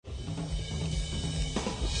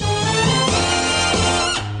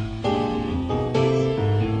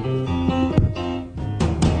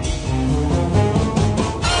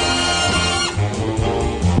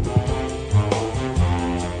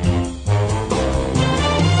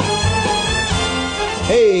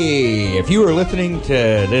Hey, if you were listening to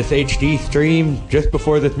this HD stream just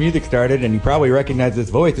before this music started, and you probably recognize this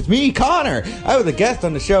voice, it's me, Connor. I was a guest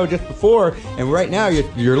on the show just before, and right now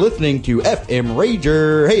you're listening to FM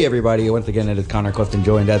Rager. Hey, everybody. Once again, it is Connor Clifton,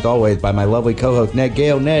 joined as always by my lovely co-host, Ned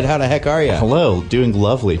Gale. Ned, how the heck are you? Hello. Doing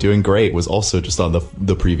lovely. Doing great. Was also just on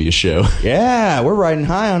the previous show. Yeah, we're riding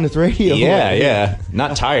high on this radio. Yeah.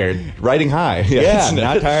 Not tired. Riding high. Yeah,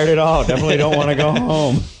 not tired at all. Definitely don't want to go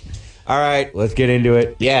home. All right, let's get into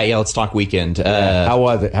it. Yeah, let's talk weekend. How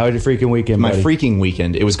was it? How was your freaking weekend, buddy? My freaking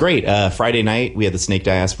weekend. It was great. Friday night, we had the Snake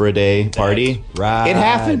Diaspora Day party. Right. It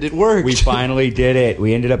happened. It worked. We finally did it.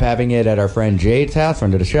 We ended up having it at our friend Jade's house,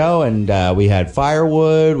 friend of the show, and we had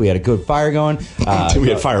firewood. We had a good fire going. We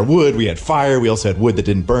had firewood. We had fire. We also had wood that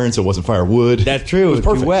didn't burn, so it wasn't firewood. That's true. It was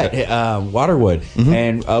perfect. Too wet. Waterwood. Mm-hmm.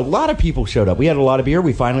 And a lot of people showed up. We had a lot of beer.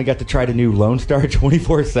 We finally got to try the new Lone Star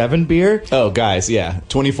 24/7 beer. Oh, guys, yeah.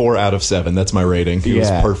 24 out of 7. That's my rating. It was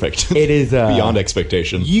perfect. It is beyond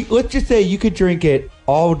expectation. Let's just say you could drink it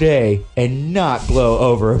all day and not blow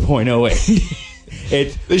over a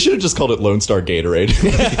 .08. They should have just called it Lone Star Gatorade.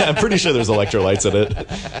 Yeah, I'm pretty sure there's electrolytes in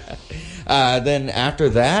it. Then after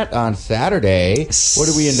that, on Saturday, what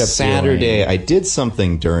did we end up doing? I did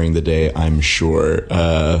something during the day, I'm sure.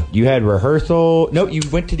 You had rehearsal. No, you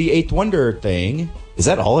went to the Eighth Wonder thing. Is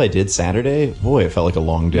that all I did Saturday? Boy, it felt like a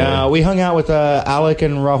long day. No, we hung out with Alec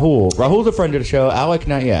and Rahul. Rahul's a friend of the show. Alec,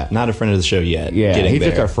 not yet. Not a friend of the show yet. Yeah, he's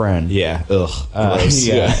just our friend. Yeah. Ugh. Gross.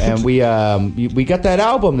 Yeah. And we got that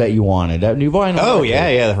album that you wanted, that new vinyl. Oh,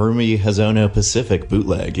 yeah. The Harumi Hazono Pacific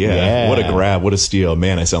bootleg. Yeah. What a grab. What a steal.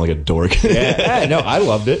 Man, I sound like a dork. Yeah. No, I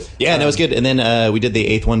loved it. Yeah, no, it was good. And then we did the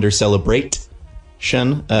Eighth Wonder Celebration.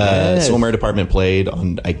 Swimwear department played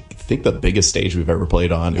on, I think, the biggest stage we've ever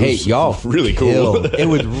played on. It was y'all really cool. It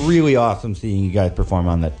was really awesome seeing you guys perform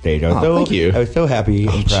on that stage. Thank you. I was so happy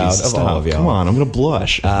and proud of all of y'all. Come on, I'm going to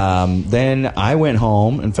blush. Then I went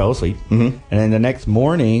home and fell asleep. Mm-hmm. And then the next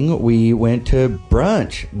morning, we went to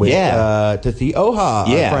brunch with, to see Oha,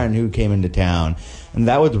 our friend who came into town. And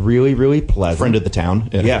that was really, really pleasant. Friend of the town.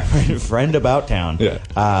 Yeah, friend about town. Yeah.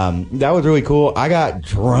 That was really cool. I got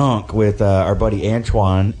drunk with our buddy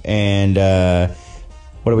Antoine. And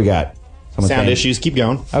what do we got? Sound issues. Keep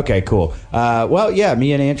going. Okay, cool.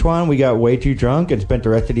 Me and Antoine, we got way too drunk and spent the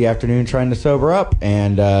rest of the afternoon trying to sober up.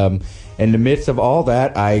 And in the midst of all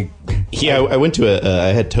that, I went to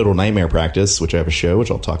I had Total Nightmare practice, which I have a show, which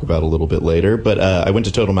I'll talk about a little bit later. But I went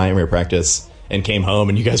to Total Nightmare practice and came home,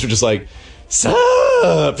 and you guys were just like, sup?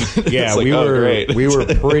 Yeah, like, we were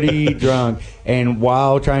pretty drunk, and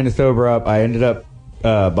while trying to sober up, I ended up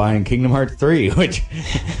buying Kingdom Hearts 3, which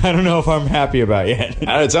I don't know if I'm happy about yet.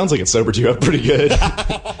 It sounds like it sobered you up pretty good.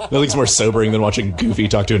 Nothing's more sobering than watching Goofy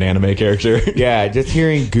talk to an anime character. Yeah, just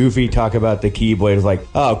hearing Goofy talk about the Keyblade is like,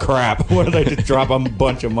 oh crap, what did I just drop a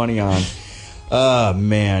bunch of money on? Oh,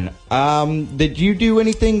 man. Did you do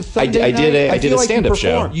anything Sunday I did night? I did a stand-up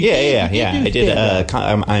show. Yeah. I did.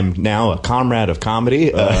 I'm now a comrade of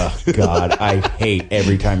comedy. God, I hate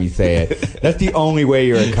every time you say it. That's the only way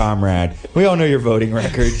you're a comrade. We all know your voting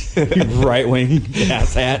record. You right-wing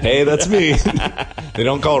asshat. Hey, that's me. They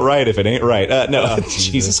don't call it right if it ain't right. No,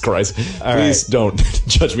 Jesus Christ. Please don't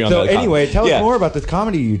judge me on that. So anyway, tell us more about this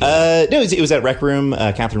comedy you did. No, it was at Rec Room.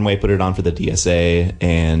 Catherine Way put it on for the DSA,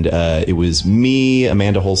 and it was me,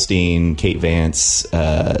 Amanda Holstein, Kate Vance,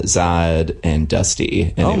 Zod, and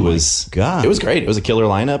Dusty. And it was great. It was a killer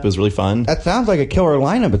lineup. It was really fun. That sounds like a killer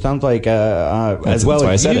lineup. It sounds like as well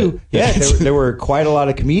as you. Yeah, there were quite a lot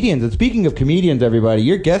of comedians. And speaking of comedians, everybody,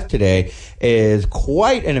 your guest today is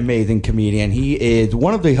quite an amazing comedian. He is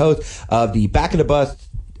one of the hosts of the Back of the Bus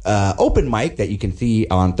open mic that you can see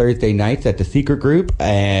on Thursday nights at the Secret Group.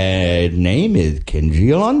 And name is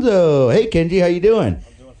Kenji Alonso. Hey, Kenji, how you doing?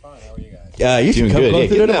 You should come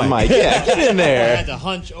closer to the mic. Yeah, get in there. I had to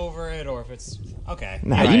hunch over it, or if it's okay.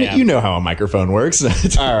 Nah, you know how a microphone works.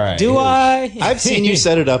 All right. Do I? I've seen you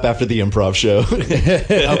set it up after the improv show.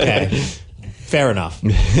 Okay. Fair enough.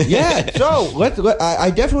 Yeah. So I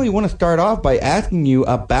definitely want to start off by asking you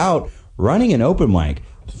about running an open mic.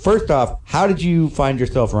 First off, how did you find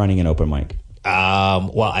yourself running an open mic?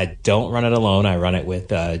 Well, I don't run it alone. I run it with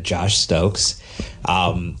Josh Stokes.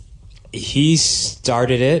 He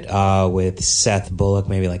started it with Seth Bullock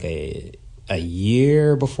maybe like a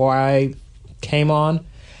year before I came on,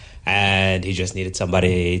 and he just needed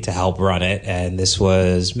somebody to help run it. And this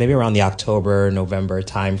was maybe around the October, November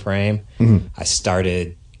time frame. Mm-hmm. I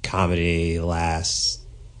started comedy last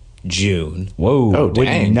June. Whoa. Oh,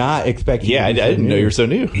 dang. Would not expect you. Yeah, I didn't know you were so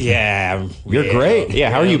new. Yeah. You're great.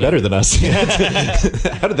 Yeah, how are you better than us?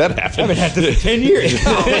 How did that happen? I've been at this for 10 years.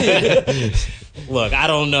 Look, I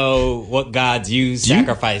don't know what gods you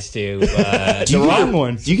sacrifice to. The wrong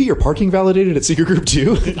ones. Do you get your parking validated at Secret Group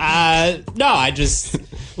too? No, I just...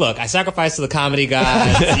 Look, I sacrifice to the comedy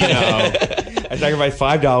gods, you know. I sacrifice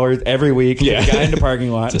 $5 every week to the guy in the parking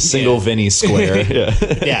lot. It's a single Vinny square.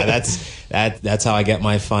 Yeah, that's how I get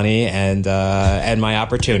my funny and my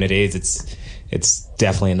opportunities. It's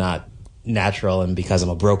definitely not natural and because I'm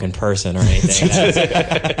a broken person or anything.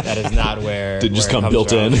 That is not where Didn't just where it come comes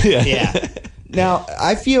built in. from. Yeah. Now,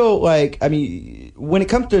 I feel like, I mean, when it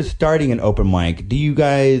comes to starting an open mic, do you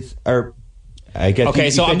guys are... I guess okay,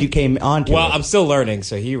 you so said you came on to well, it. I'm still learning.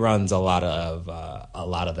 So he runs a lot of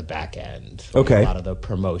the back end, okay, a lot of the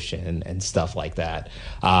promotion and stuff like that.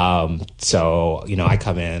 So you know, I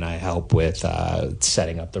come in, I help with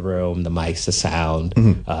setting up the room, the mics, the sound,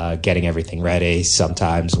 getting everything ready.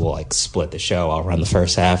 Sometimes we'll like split the show. I'll run the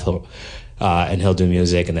first half, and he'll do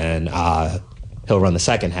music, and then he'll run the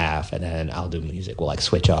second half, and then I'll do music. We'll like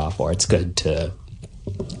switch off, or it's good to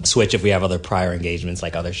switch if we have other prior engagements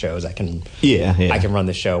like other shows. I can I can run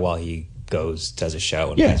the show while he does a show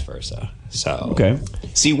and vice versa. So okay,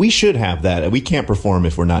 see, we should have that. We can't perform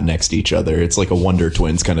if we're not next to each other. It's like a Wonder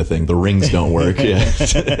Twins kind of thing. The rings don't work. You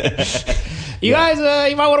guys,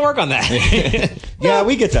 you might want to work on that. Yeah,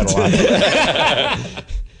 we get that a lot.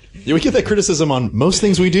 Yeah, we get that criticism on most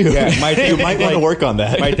things we do. Yeah, you might want to work on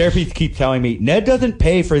that. My therapist keeps telling me, Ned doesn't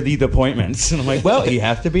pay for these appointments. And I'm like, well, he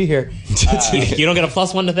has to be here. You don't get a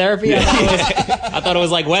 +1 to therapy? I thought it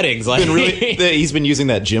was like weddings. Like he's been using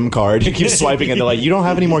that gym card. He keeps swiping and they're like, you don't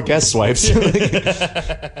have any more guest swipes.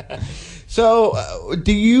 So,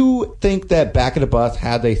 do you think that Back of the Bus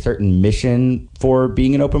has a certain mission for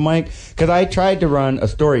being an open mic? Because I tried to run a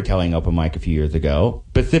storytelling open mic a few years ago,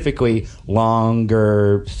 specifically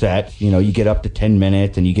longer sets. You know, you get up to 10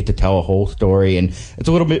 minutes and you get to tell a whole story, and it's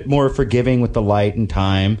a little bit more forgiving with the light and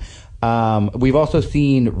time. We've also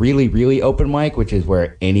seen really, really open mic, which is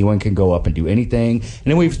where anyone can go up and do anything. And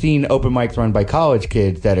then we've seen open mics run by college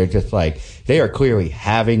kids that are just like, they are clearly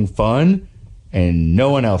having fun. And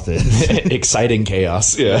no one else is. Exciting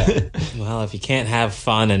chaos. Yeah. Well, if you can't have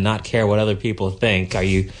fun and not care what other people think, are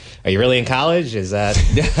you really in college? Is that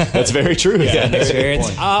that's very true? Yeah. Experience.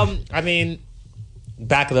 I mean,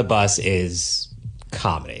 Back of the Bus is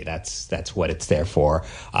comedy. That's what it's there for.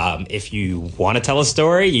 If you want to tell a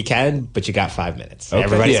story, you can, but you got 5 minutes.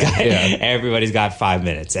 Okay. Everybody's got 5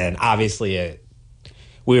 minutes, and obviously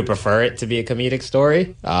we would prefer it to be a comedic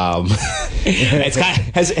story. It's kind of,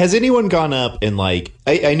 has anyone gone up and like,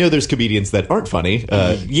 I know there's comedians that aren't funny.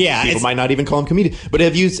 People might not even call them comedian. But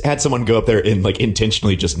have you had someone go up there and like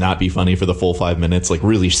intentionally just not be funny for the full 5 minutes, like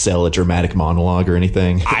really sell a dramatic monologue or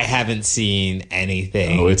anything? I haven't seen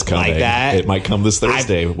anything it's coming. Like that. It might come this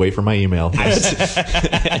Thursday. Wait for my email.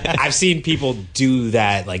 I've seen people do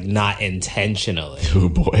that like not intentionally. Oh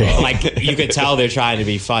boy! Like you could tell they're trying to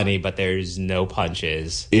be funny, but there's no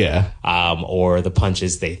punches. Yeah. Or the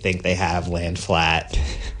punches they think they have land flat.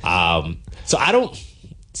 So I don't.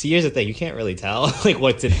 See, here's the thing: you can't really tell like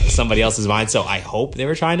what's in somebody else's mind. So I hope they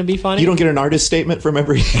were trying to be funny. You don't get an artist statement from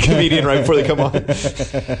every comedian right before they come on.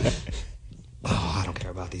 Oh, I don't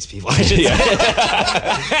care about these people. I should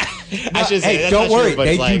say. Hey, don't worry.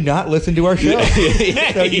 They do not listen to our show.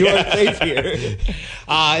 So you are safe here.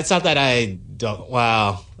 It's not that I don't.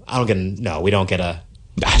 Well, I don't get. No, we don't get a.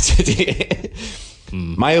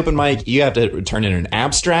 My open mic, you have to turn in an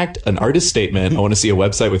abstract, an artist statement. I want to see a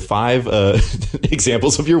website with 5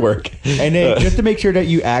 examples of your work. And then just to make sure that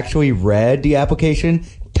you actually read the application,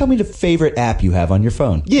 tell me the favorite app you have on your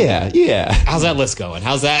phone. Yeah. How's that list going?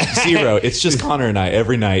 How's that? 0. It's just Connor and I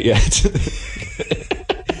every night. Yeah.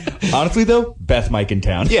 Honestly, though, best mic in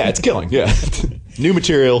town. Yeah, it's killing. Yeah. New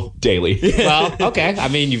material daily. Well, okay. I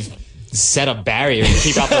mean, you've set a barrier to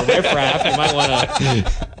keep out the riffraff. You might want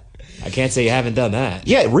to... I can't say you haven't done that.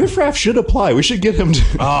 Yeah, riffraff should apply. We should get him to...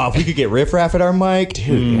 if we could get riffraff at our mic.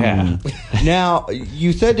 Dude, yeah. Now,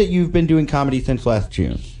 you said that you've been doing comedy since last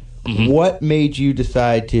June. Mm-hmm. What made you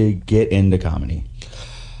decide to get into comedy?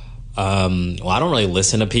 Well, I don't really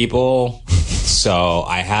listen to people. So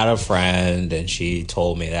I had a friend, and she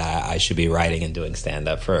told me that I should be writing and doing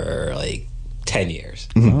stand-up for like 10 years.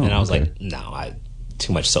 Mm-hmm. And I was like, no,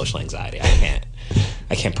 too much social anxiety.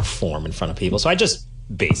 I can't perform in front of people. So I just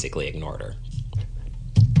basically ignored her.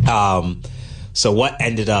 So what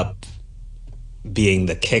ended up being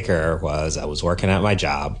the kicker was I was working at my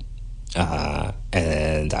job,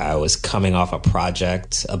 and I was coming off a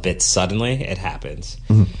project a bit suddenly. It happens.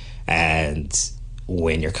 Mm-hmm. And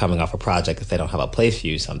when you're coming off a project, if they don't have a place for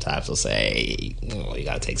you, sometimes they'll say, oh, you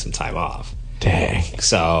got to take some time off. Dang.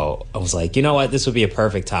 So I was like, you know what? This would be a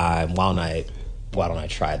perfect time. Why don't I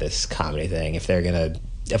try this comedy thing? If I'm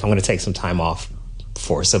going to take some time off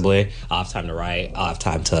forcibly, I'll have time to write. I'll have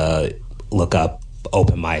time to look up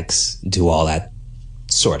open mics, do all that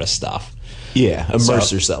sort of stuff. Yeah,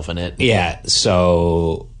 immerse yourself in it. Yeah,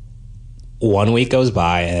 so 1 week goes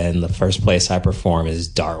by, and the first place I perform is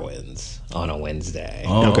Darwin's on a Wednesday.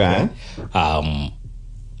 Oh, okay.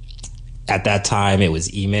 At that time, it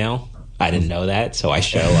was email. I didn't know that, so I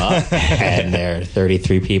show up, and there are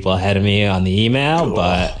 33 people ahead of me on the email, cool.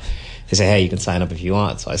 But they say, hey, you can sign up if you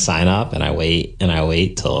want. So I sign up, and I wait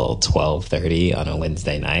till 12:30 on a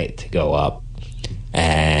Wednesday night to go up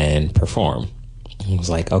and perform. I was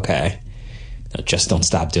like, okay. Just don't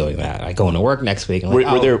stop doing that. I go into work next week. And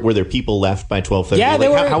were there people left by 12:30?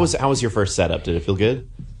 Yeah, how was your first setup? Did it feel good?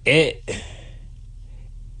 It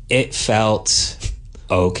felt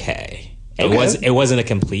okay. It wasn't a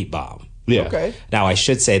complete bomb. Yeah. Okay. Now I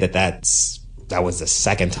should say that was the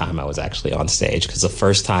second time I was actually on stage, because the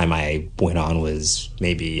first time I went on was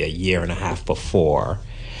maybe a year and a half before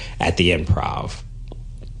at the Improv.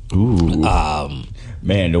 Ooh.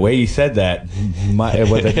 Man, the way you said that,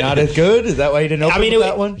 was it not as good? Is that why you didn't open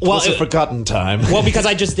that one? Well, it's a forgotten time. Well, because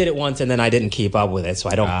I just did it once and then I didn't keep up with it, so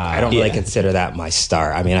I don't really consider that my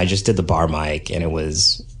start. I mean, I just did the bar mic, and it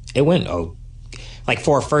went like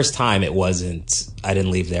for a first time. It wasn't. I didn't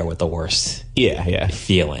leave there with the worst.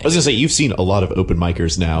 Feeling. I was gonna say, you've seen a lot of open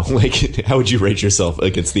micers now. Like, how would you rate yourself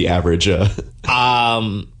against the average? Enough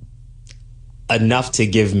to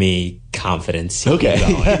give me confidence. Okay.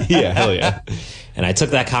 Yeah, hell yeah. And I took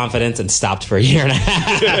that confidence and stopped for a year and a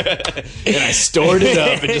half. And I stored it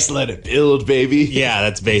up and just let it build, baby. Yeah,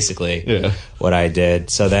 that's basically what I did.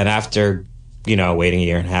 So then after, waiting a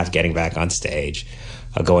year and a half, getting back on stage,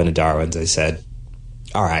 I'll go into Darwin's. I said,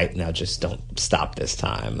 all right, now just don't stop this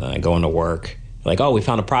time. And I go into work. Like, oh, we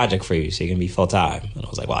found a project for you, so you're going to be full-time. And I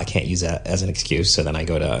was like, well, I can't use that as an excuse. So then I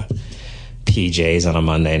go to PJ's on a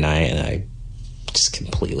Monday night, and I just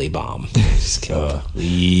completely bomb. Just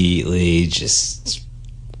completely,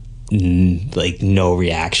 like no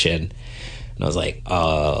reaction. And I was like,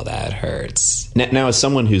 oh, that hurts. Now, as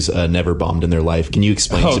someone who's never bombed in their life, can you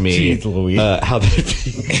explain to me how that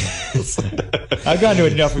feels? I've gone to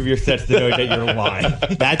enough of your sets to know that you're lying.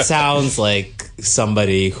 That sounds like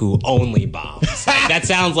somebody who only bombs. That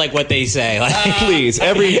sounds like what they say. Like, please,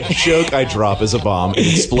 every joke I drop is a bomb. It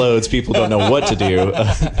explodes. People don't know what to do.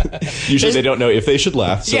 Usually they don't know if they should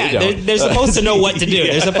laugh. So they're supposed to know what to do.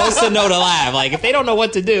 Yeah. They're supposed to know to laugh. Like, if they don't know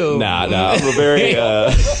what to do. Nah, I'm a very...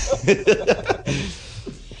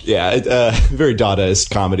 very Dadaist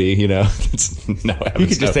comedy, It's, no, you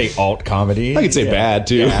could just say alt comedy. I could say bad,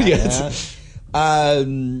 too. Yeah.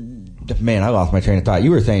 Man, I lost my train of thought. You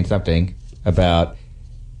were saying something about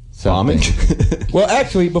something. Bombing? Well,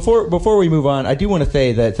 actually, before we move on, I do want to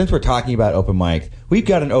say that since we're talking about open mics, we've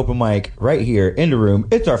got an open mic right here in the room.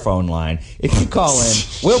 It's our phone line. If you call in,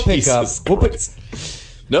 we'll pick up.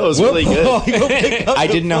 No, it was really good. I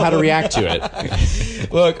didn't know how to react to it.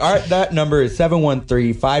 Look, that number is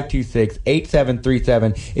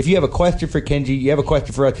 713-526-8737. If you have a question for Kenji, you have a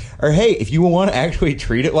question for us, or hey, if you want to actually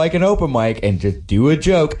treat it like an open mic and just do a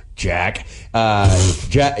joke, Jack,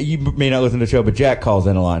 you may not listen to the show, but Jack calls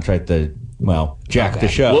in a lot and tries to, jack the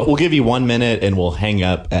show. We'll give you 1 minute and we'll hang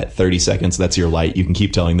up at 30 seconds. That's your light. You can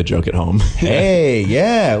keep telling the joke at home. Hey,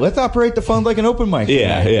 yeah. Let's operate the phone like an open mic.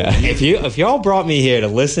 Yeah. If y'all brought me here to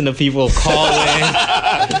listen to people call in,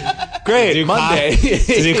 great, Monday.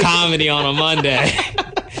 To do comedy on a Monday.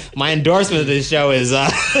 My endorsement of this show is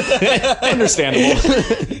understandable.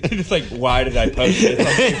 It's like, why did I post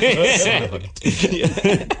this?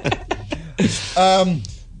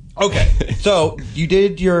 Okay, so you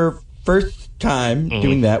did your first time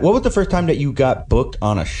doing that. What was the first time that you got booked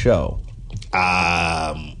on a show?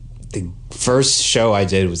 The first show I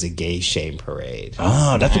did was a Gay Shame Parade.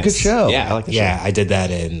 Oh, that's a good show. Yeah, I like the show. Yeah, I did that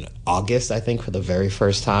in August, I think, for the very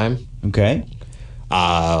first time. Okay.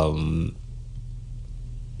 I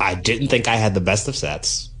didn't think I had the best of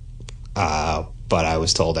sets, but I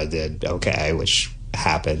was told I did okay, which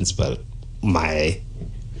happens. But my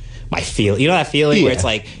feel, that feeling where it's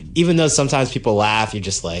like, even though sometimes people laugh, you're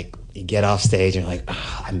just like, you get off stage and you're like,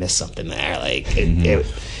 oh, I missed something there. Like it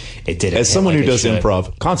didn't. As someone who does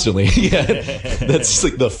improv constantly, that's just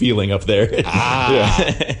like the feeling up there.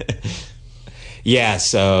 Yeah.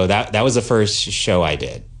 So that was the first show I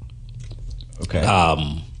did. Okay.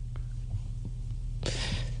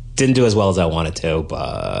 Didn't do as well as I wanted to,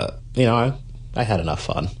 but I had enough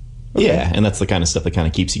fun. Okay. Yeah, and that's the kind of stuff that kind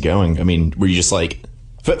of keeps you going. I mean, were you just like,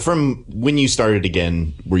 from when you started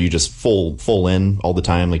again, were you just full in all the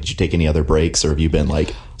time? Like, did you take any other breaks, or have you been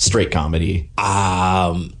like straight comedy?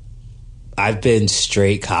 I've been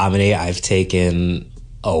straight comedy. I've taken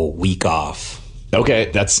a week off.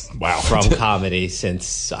 Okay, that's wow. From comedy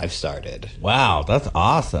since I've started. Wow, that's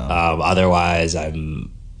awesome. Otherwise,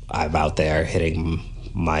 I'm out there hitting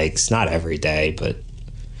mics, not every day, but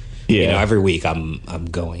every week I'm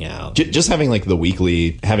going out. Just having like the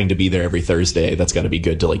weekly, having to be there every Thursday, that's got to be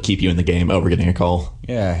good to like keep you in the game. Oh, we're getting a call.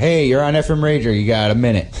 Yeah, hey, you're on FM Rager. You got a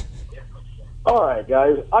minute. All right,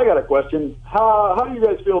 guys, I got a question. How do you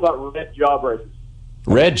guys feel about red jawbreakers?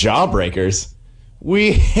 Red jawbreakers?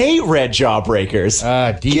 We hate red jawbreakers.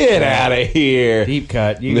 Get out of here. Deep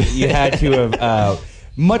cut. You had to have,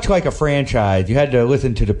 much like a franchise, you had to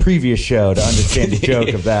listen to the previous show to understand the joke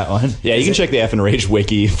of that one. Yeah, you can check the F and Rage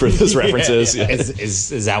wiki for those references. Yeah.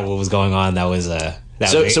 Is that what was going on? That was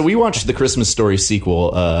So we watched the Christmas Story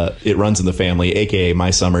sequel, It Runs in the Family, a.k.a.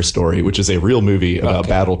 My Summer Story, which is a real movie about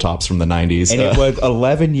battle tops from the 90s. And it was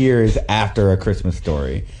 11 years after A Christmas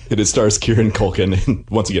Story. It stars Kieran Culkin, and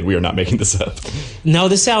once again, we are not making this up. No,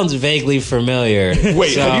 this sounds vaguely familiar.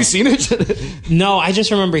 Wait, have you seen it? No, I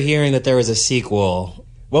just remember hearing that there was a sequel.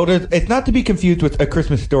 Well, it's not to be confused with A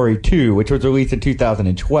Christmas Story 2, which was released in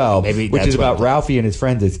 2012, which is about Ralphie and his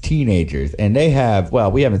friends as teenagers. And they have,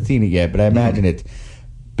 well, we haven't seen it yet, but I imagine it's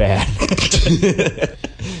bad.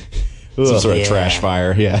 Some sort of trash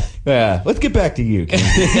fire, yeah. Yeah, let's get back to you,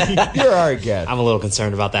 Ken. You're our guest. I'm a little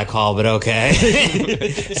concerned about that call, but okay.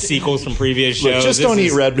 Sequels from previous shows. Look, just don't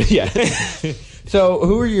eat red. Yeah. So,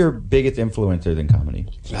 who are your biggest influencers in comedy?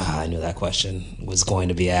 I knew that question was going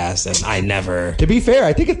to be asked, and I never... To be fair,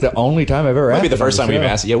 I think it's the only time I've ever asked. Might be the first time we've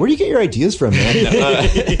asked it. Yeah, where do you get your ideas from,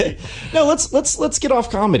 man? No, let's get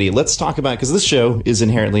off comedy. Let's talk about, because this show is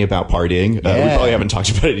inherently about partying. We probably haven't talked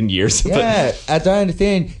about it in years. Yeah, as I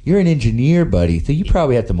understand, you're an engineer, buddy, so you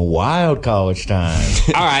probably had some wild college time.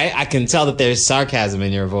 All right, I can tell that there's sarcasm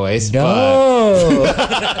in your voice. No.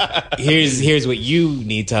 But here's what you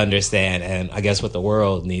need to understand, and I guess what the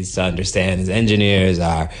world needs to understand is engineers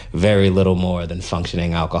are very little more than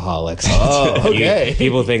functioning alcoholics. Oh, okay.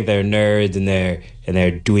 People think they're nerds and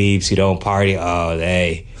they're dweebs who don't party. Oh,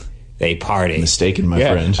 they party. Mistaken, my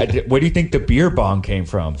friend. Where do you think the beer bong came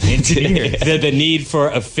from? Engineers. the need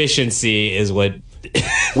for efficiency is what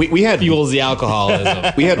we had fuels the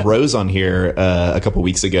alcoholism. We had Rose on here a couple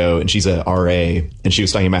weeks ago, and she's a RA, and she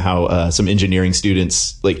was talking about how some engineering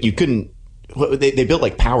students, like, you couldn't. They built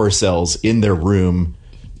like power cells in their room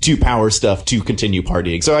to power stuff to continue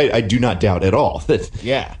partying. So I do not doubt at all that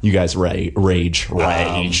you guys rage.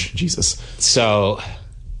 Jesus. So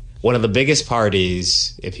one of the biggest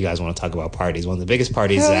parties, if you guys want to talk about parties, one of the biggest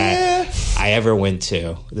parties I ever went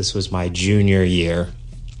to, this was my junior year.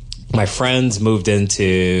 My friends moved out of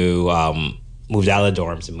the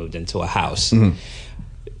dorms and moved into a house. Mm-hmm.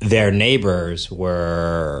 Their neighbors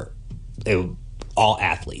were all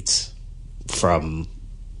athletes from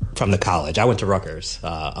the college. I went to Rutgers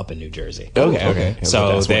up in New Jersey. Okay.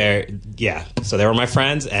 So they were my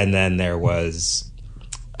friends, and then there was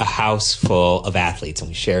a house full of athletes, and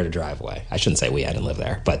we shared a driveway. I shouldn't say we, I didn't live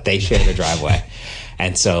there, but they shared a driveway.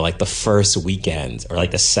 And so like the first weekend or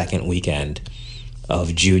like the second weekend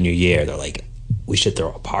of junior year, they're like, we should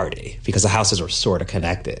throw a party because the houses were sort of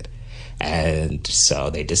connected. And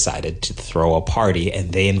so they decided to throw a party,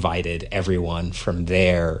 and they invited everyone from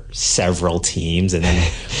their several teams, and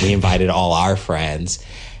then we invited all our friends,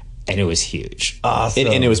 and it was huge. Awesome.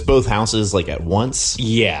 And it was both houses like at once?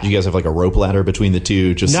 Yeah. You guys have like a rope ladder between the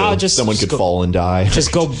two just so someone could fall and die?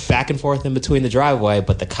 Just go back and forth in between the driveway,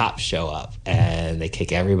 but the cops show up, and they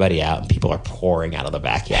kick everybody out, and people are pouring out of the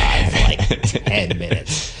backyard for like 10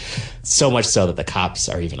 minutes. So much so that the cops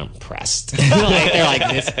are even impressed. They're like,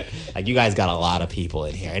 this, like, you guys got a lot of people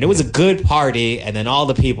in here. And it was a good party, and then all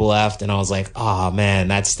the people left, and I was like, oh, man,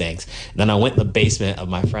 that stinks. And then I went in the basement of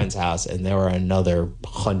my friend's house, and there were another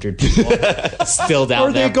 100 people still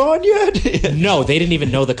down there. Are they gone yet? No, they didn't even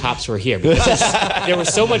know the cops were here. Because there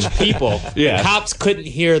was so much people, the cops couldn't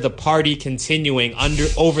hear the party continuing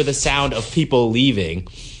over the sound of people leaving.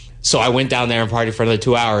 So I went down there and partied for another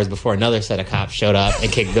 2 hours before another set of cops showed up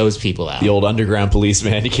and kicked those people out. The old underground police,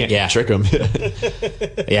 man. You can't trick them.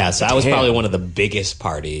 Yeah, so that was probably one of the biggest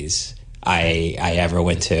parties I ever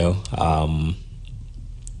went to.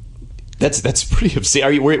 That's pretty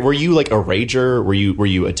obscene. Were you like a rager? Were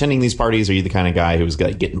you attending these parties? Are you the kind of guy who was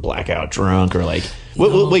like getting blackout drunk, or like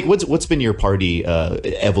what's been your party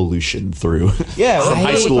evolution through? Yeah, from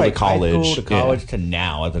high school to college, to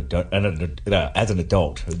now as an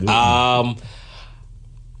adult.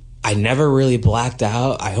 I I never really blacked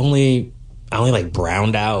out. I only like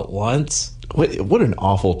browned out once. What an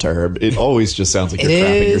awful term. It always just sounds like you're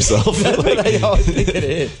crapping yourself. That's what I always think it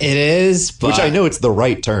is. It is, but which I know it's the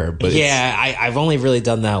right term, but yeah, I've only really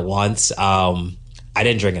done that once. I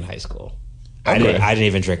didn't drink in high school. Okay. I didn't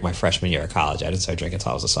even drink my freshman year of college. I didn't start drinking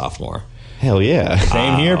until I was a sophomore. Hell yeah.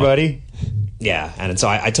 Same here, buddy. Yeah, and so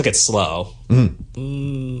I took it slow.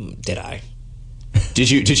 Did I?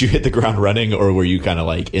 Did you hit the ground running, or were you kind of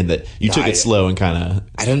like in the? You took it slow and kind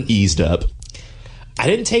of eased up. I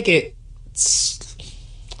didn't take it.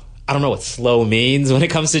 I don't know what slow means when it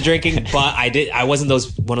comes to drinking, but I wasn't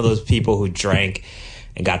one of those people who drank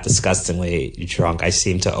and got disgustingly drunk. I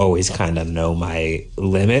seem to always kind of know my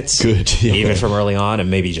limits, even from early on, and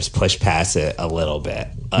maybe just push past it a little bit.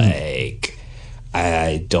 Like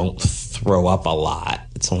I don't throw up a lot.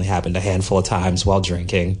 It's only happened a handful of times while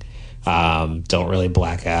drinking. Don't really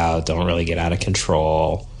black out. Don't really get out of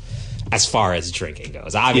control. As far as drinking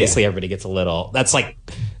goes, obviously everybody gets a little. That's like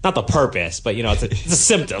not the purpose, but it's a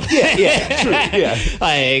symptom. True. Yeah.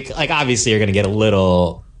 like obviously you're gonna get a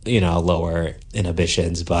little lower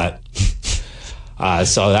inhibitions, but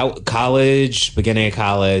so that beginning of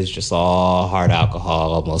college, just all hard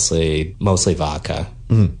alcohol, mostly vodka,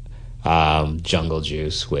 Jungle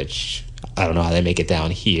Juice, which I don't know how they make it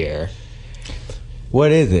down here.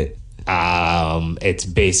 What is it? It's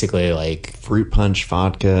basically like fruit punch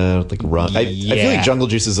vodka, like rum. I feel like Jungle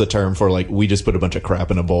Juice is a term for like we just put a bunch of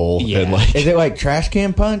crap in a bowl. Yeah. And like, is it like trash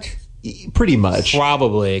can punch? Pretty much,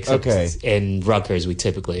 probably. Except okay. In Rutgers, we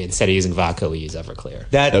typically instead of using vodka, we use Everclear.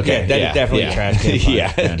 That is definitely trash can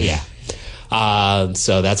punch. Yeah.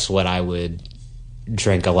 So that's what I would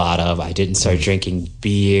drink a lot of. I didn't start drinking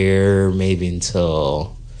beer maybe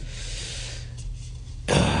until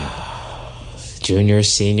junior,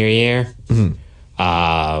 senior year.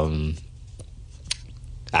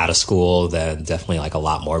 Out of school, then definitely like a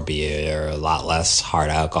lot more beer, a lot less hard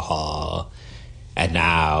alcohol. And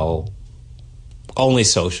now only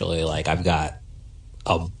socially, like I've got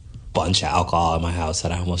a bunch of alcohol in my house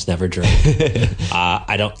that I almost never drink.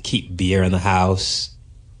 I don't keep beer in the house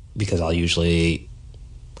because I usually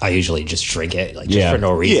just drink it just for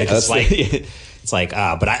no reason. Yeah, It's like,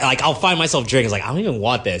 but I'll find myself drinking. It's like, I don't even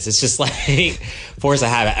want this. It's just like force a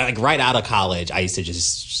habit. Like right out of college, I used to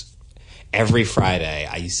just every Friday.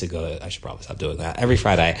 I used to go. I should probably stop doing that. Every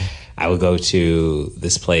Friday, I would go to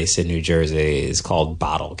this place in New Jersey. It's called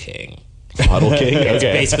Bottle King. Bottle King. It's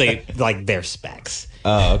basically like their specs.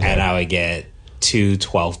 Oh, okay. And I would get 2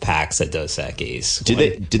 12-packs of Dos Equis.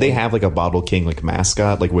 Did they have like a Bottle King like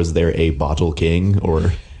mascot? Like was there a Bottle King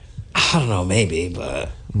or? I don't know, maybe, but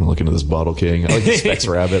I'm looking at this Bottle King. I like the Specs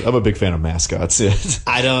Rabbit. I'm a big fan of mascots.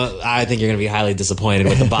 I think you're going to be highly disappointed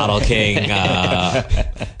with the Bottle King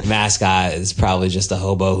mascot. Is probably just a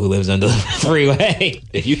hobo who lives under the freeway.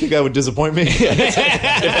 If you think that would disappoint me, if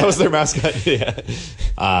that was their mascot,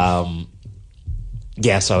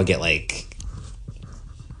 so I would get like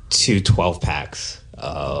 2 12-packs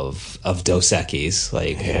of Dos Equis,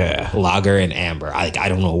 like lager and amber. I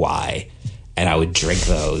don't know why. And I would drink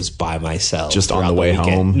those by myself. Just on the way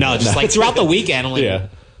home? No, just like throughout the weekend. I'm like,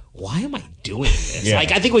 why am I doing this? Yeah.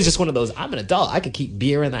 Like, I think it was just one of those, I'm an adult, I could keep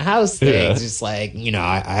beer in the house things. Yeah. Just like,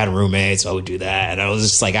 I had a roommate, so I would do that. And I was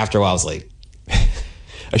just like, after a while, I was like,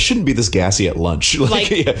 I shouldn't be this gassy at lunch. Why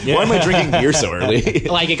am I drinking beer so early?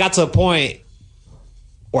 Like, it got to a point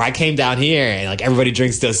where I came down here and like everybody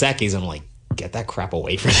drinks Dos Equis. And I'm like, get that crap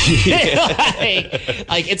away from me.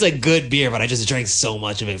 like it's a good beer, but I just drank so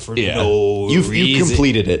much of it for no reason. You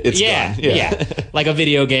completed it. It's done. Yeah. Like a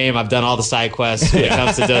video game, I've done all the side quests when it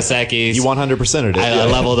comes to Dos Equis. You 100%ed it. I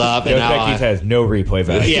leveled up. Dos Equis has no replay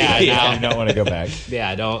value. Now I don't want to go back. Yeah,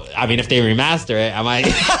 I don't. I mean, if they remaster it, I might.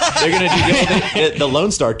 They're going to do the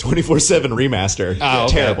Lone Star 24/7 remaster. Oh,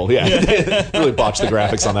 okay. Terrible. Yeah. Really botched the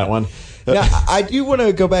graphics on that one. Now, I do want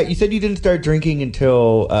to go back. You said you didn't start drinking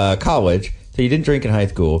until college. So you didn't drink in high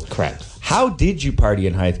school. Correct. How did you party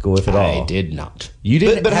in high school, if at all? I did not. You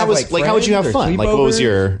didn't. But how was how would you have fun? Like, what was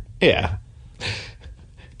your Or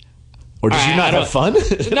did you not have fun?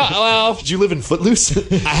 No. Well, did you live in Footloose?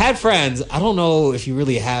 I had friends. I don't know if you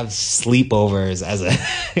really have sleepovers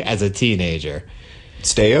as a teenager.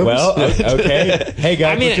 Stay-overs? Well, okay. Hey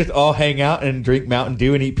guys, let's just all hang out and drink Mountain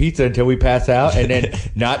Dew and eat pizza until we pass out, and then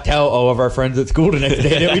not tell all of our friends at school the next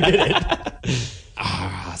day that we did it.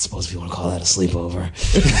 I suppose if you want to call that a sleepover.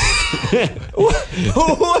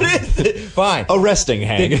 What is it? Fine. A resting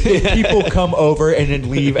hang. People come over and then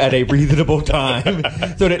leave at a reasonable time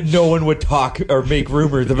so that no one would talk or make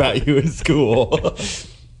rumors about you in school.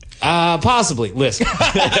 Possibly. Listen.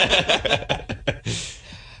 I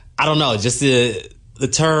don't know. Just the the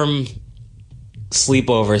term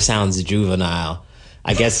sleepover sounds juvenile.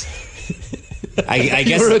 I guess. I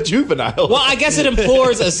guess you're a juvenile. Well, I guess it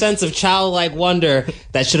implores a sense of childlike wonder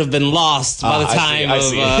that should have been lost by the time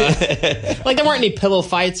of. Like there weren't any pillow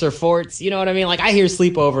fights or forts. You know what I mean? Like I hear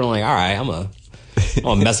sleepover and I'm like, all right, I'm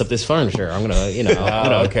gonna mess up this furniture. I'm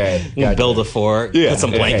gonna build a fort, put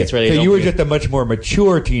some blankets ready. So you were just a much more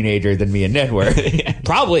mature teenager than me and Ned were.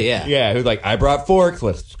 Probably, yeah. Yeah, who's like, I brought forks.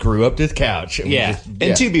 Let's screw up this couch.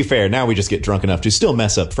 And to be fair, now we just get drunk enough to still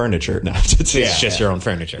mess up furniture. No, it's just your own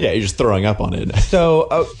furniture. Yeah, you're just throwing up on it.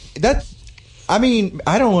 So that's. I mean,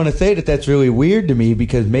 I don't want to say that that's really weird to me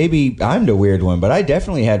because maybe I'm the weird one, but I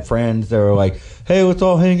definitely had friends that were like, "Hey, let's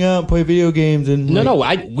all hang out and play video games." And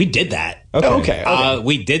we did that. Okay.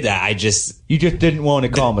 We did that. You just didn't want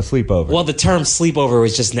to call them a sleepover. Well, the term sleepover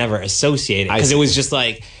was just never associated because it was just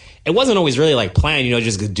like. It wasn't always really like planned,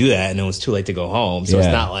 just go do that, and it was too late to go home. So it's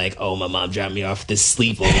not like, oh, my mom dropped me off this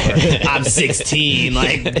sleepover. I'm 16,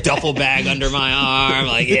 like duffel bag under my arm,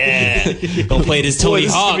 like don't play this Tony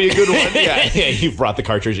Hawk. This would be a good one. Yeah, you brought the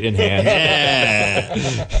cartridge in hand.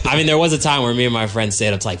 Yeah. I mean, there was a time where me and my friends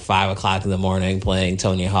stayed up to like 5 o'clock in the morning playing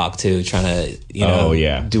Tony Hawk 2, trying to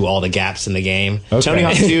do all the gaps in the game. Okay. Tony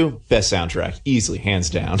Hawk 2, best soundtrack, easily,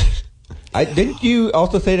 hands down. Didn't you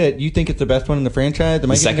also say that you think it's the best one in the franchise?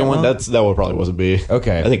 The second one, that one probably wasn't be.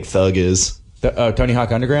 Okay. I think Thug is. Tony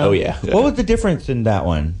Hawk Underground? Oh, yeah. What was the difference in that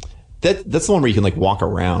one? That's the one where you can like walk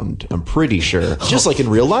around. I'm pretty sure, just like in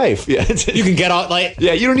real life. Yeah, you can get out like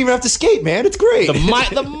you don't even have to skate, man. It's great.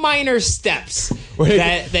 The minor steps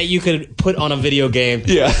that you could put on a video game,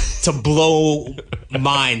 to blow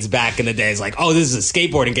minds back in the days. Like, oh, this is a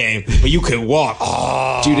skateboarding game, but you could walk.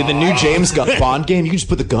 Oh. Dude, in the new James Bond game, you can just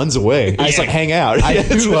put the guns away. Just like hang out. I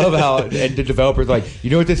do love how the developers are like, you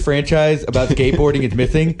know what this franchise about skateboarding is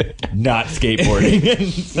missing? Not skateboarding.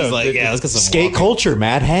 He's like, let's get some skate culture.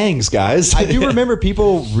 Mad hangs, guys. I do remember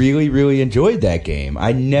people really, really enjoyed that game.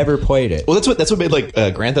 I never played it. Well, that's what made like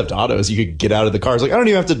Grand Theft Auto is you could get out of the car. It's like I don't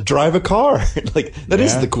even have to drive a car. Like that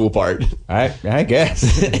is the cool part. I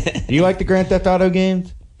guess. Do you like the Grand Theft Auto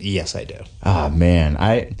games? Yes, I do. Oh man,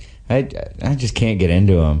 I just can't get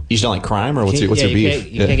into them. You just don't like crime, or what's your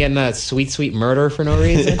beef? You can't get in that sweet murder for no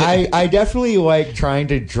reason. I definitely like trying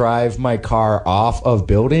to drive my car off of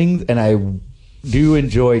buildings, and I do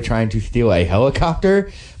enjoy trying to steal a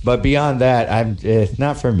helicopter. But beyond that, it's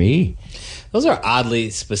not for me. Those are oddly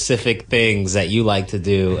specific things that you like to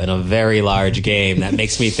do in a very large game that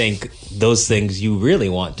makes me think those things you really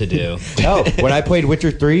want to do. No, when I played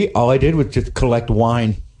Witcher 3, all I did was just collect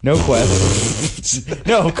wine. No quest.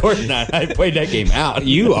 No, of course not. I played that game out.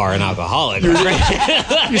 You are an alcoholic.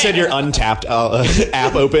 You said your Untapped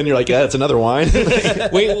app open. You're like, yeah, that's another wine.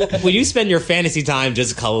 Wait, when you spend your fantasy time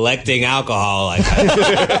just collecting alcohol, like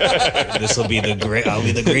this will be I'll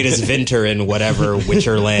be the greatest vintner in whatever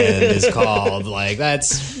Witcherland is called. Like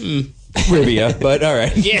that's. Trivia, but all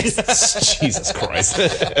right. Yes. Jesus Christ.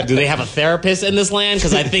 Do they have a therapist in this land?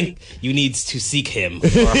 Because I think you need to seek him or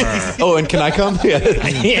her. Oh, and can I come?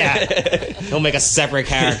 Yeah. He'll make a separate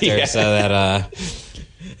character so that...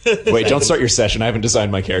 Wait, don't start your session. I haven't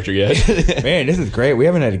designed my character yet. Man, this is great. We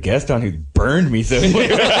haven't had a guest on who's burned me so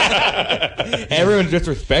much. Everyone just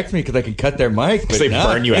respects me because I can cut their mics. Because they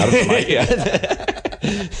burn you out of the mic.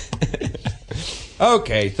 Yeah.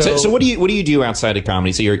 Okay, so what do you do outside of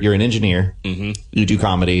comedy? So you're an engineer. Mm-hmm. You do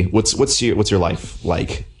comedy. What's your life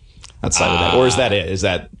like outside of that, or is that it? Is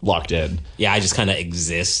that locked in? Yeah, I just kind of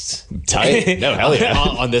exist. Tight. No, hell yeah.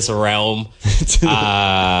 on this realm.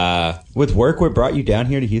 With work, what brought you down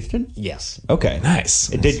here to Houston? Yes. Okay,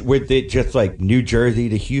 nice. Was it just like New Jersey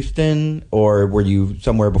to Houston, or were you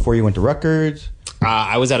somewhere before you went to Rutgers?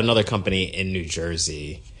 I was at another company in New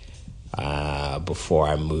Jersey. Before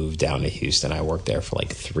I moved down to Houston, I worked there for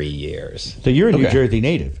like 3 years. So you're a New Jersey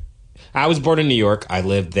native. I was born in New York. I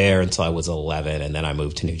lived there until I was 11, and then I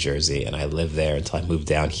moved to New Jersey, and I lived there until I moved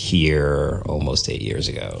down here almost 8 years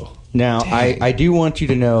ago. Now, I do want you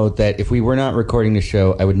to know that if we were not recording the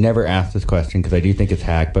show, I would never ask this question because I do think it's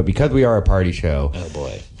hacked. But because we are a party show, oh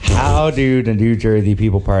boy, how do the New Jersey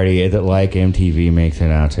people party? Is it like MTV makes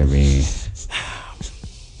it out to be?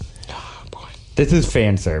 Oh boy, this is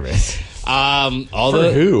fan service. All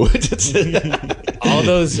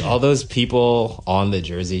those people on the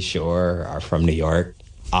Jersey Shore are from New York.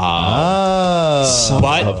 But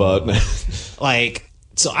like,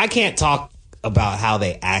 so I can't talk about how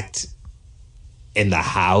they act in the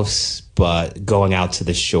house, but going out to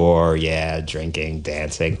the shore, drinking,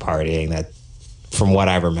 dancing, partying. That, from what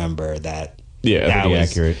I remember, that Yeah, pretty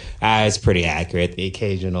accurate. It's pretty accurate. The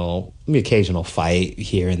occasional fight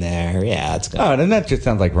here and there. Yeah, it's good. Oh, then that just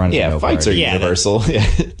sounds like running. Yeah, fights are universal. Yeah.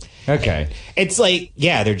 Okay. It's like,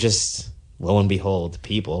 they're just, lo and behold,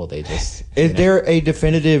 people. They just... Is there a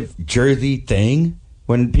definitive Jersey thing?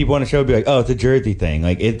 When people on the show be like, oh, it's a Jersey thing.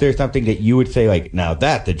 Like, is there something that you would say, like, now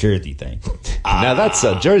that's a Jersey thing? Now that's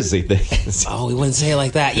a Jersey thing. Oh, we wouldn't say it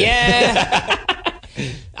like that. Yeah.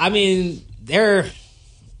 I mean,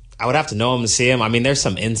 I would have to know them to see them. I mean, there's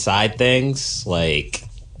some inside things, like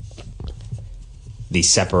the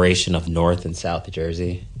separation of North and South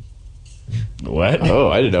Jersey. What? Oh,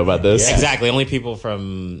 I didn't know about this. Yeah. Exactly. Only people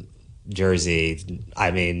from Jersey.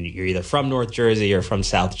 I mean, you're either from North Jersey or from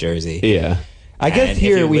South Jersey. Yeah. I guess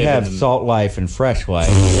here we have Salt Life and Fresh Life.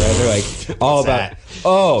 Right? They're like all about.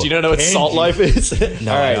 Oh, do you not know what Salt Life is?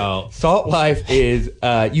 No, all right. No. Salt Life is.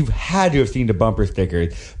 You've had to have seen the bumper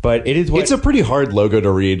stickers, but it is. It's a pretty hard logo to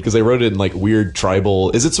read because they wrote it in like weird tribal.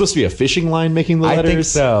 Is it supposed to be a fishing line making the letters? I think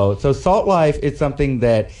so. So Salt Life is something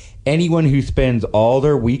that anyone who spends all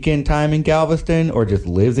their weekend time in Galveston or just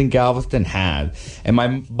lives in Galveston has. And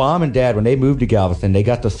my mom and dad, when they moved to Galveston, they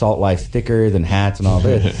got the Salt Life stickers and hats and all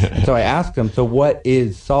this. And so I asked them, so what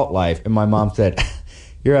is Salt Life? And my mom said,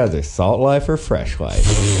 you're either Salt Life or Fresh Life.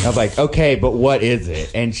 And I was like, okay, but what is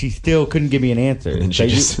it? And she still couldn't give me an answer. And so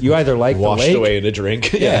she just you either like washed the lake, away in a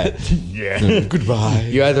drink. Yeah. Yeah. Goodbye.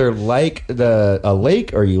 You either like a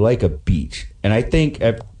lake or you like a beach. And I think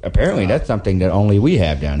apparently that's something that only we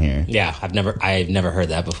have down here. Yeah, I've never heard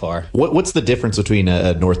that before. What's the difference between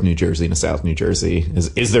a North New Jersey and a South New Jersey?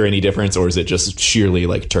 Is there any difference, or is it just sheerly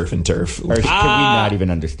like turf and turf? Or can we not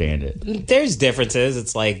even understand it? There's differences.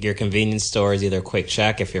 It's like your convenience store is either Quick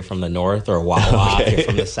Check if you're from the north, or Wawa if you're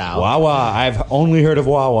from the south. Wawa, I've only heard of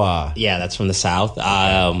Wawa. Yeah, that's from the south.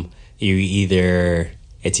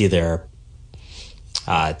 It's either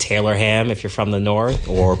Taylor ham if you're from the north,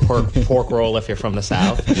 or pork roll if you're from the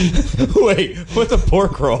south. Wait, what's a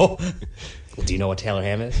pork roll? Do you know what Taylor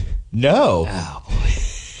ham is? No. Oh boy,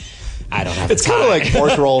 I don't have. It's kind of like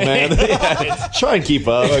pork roll, man. Yeah. Try and keep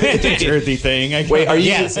up. It's a Jersey thing. Wait, are you?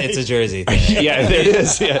 Yes, it's a Jersey thing. Yeah, there it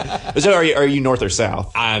is. Yeah. So are you north or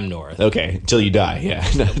south? I'm north. Okay, until you die. Yeah.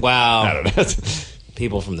 Well, I don't know.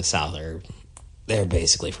 People from the south they're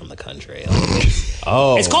basically from the country.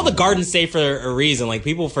 Oh, it's called the Garden State for a reason. Like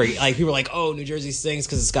people are like, oh, New Jersey stinks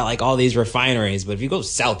because it's got like all these refineries. But if you go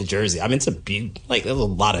south of Jersey, I mean, it's a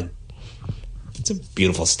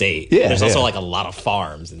beautiful state. Yeah, there's also like a lot of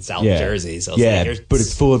farms in South Jersey. So but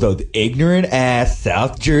it's full of those ignorant ass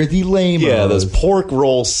South Jersey lamos. Yeah, those pork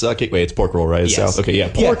roll sucking. Wait, it's pork roll, right? It's Yes. South. Okay,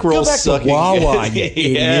 yeah, pork roll sucking. Wawa,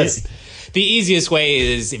 Yes. The easiest way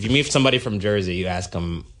is if you meet somebody from Jersey, you ask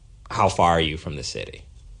them, how far are you from the city?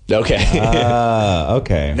 Okay.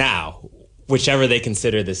 Okay. Now, whichever they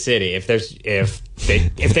consider the city, if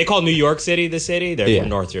they call New York City the city, they're from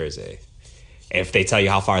North Jersey. If they tell you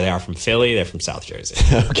how far they are from Philly, they're from South Jersey.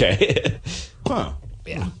 Okay. Huh.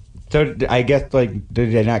 Yeah. So I guess did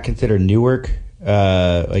they not consider Newark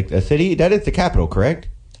like a city? That is the capital, correct?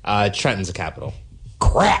 Trenton's the capital.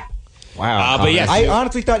 Crap. Wow. But yes, I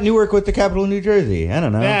honestly thought Newark was the capital of New Jersey. I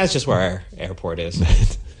don't know. Yeah, it's just where our airport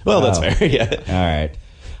is. Well, that's fair. Yeah. All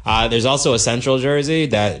right. There's also a Central Jersey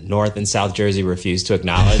that North and South Jersey refuse to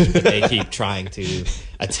acknowledge, but they keep trying to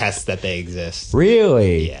attest that they exist.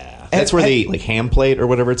 Really? Yeah. That's where they like ham plate or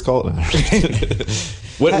whatever it's called.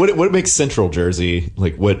 What makes Central Jersey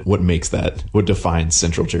like? What makes that? What defines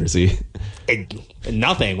Central Jersey?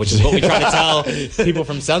 Nothing, which is what we try to tell people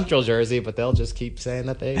from Central Jersey, but they'll just keep saying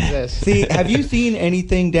that they exist. See, have you seen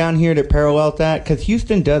anything down here that parallels that? Because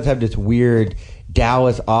Houston does have this weird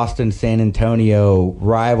Dallas, Austin, San Antonio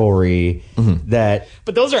rivalry that...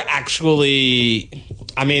 But those are actually...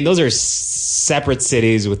 I mean, those are separate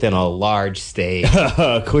cities within a large state.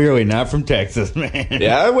 Clearly not from Texas, man.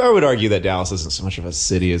 Yeah, I would argue that Dallas isn't so much of a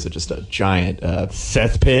city as just a giant...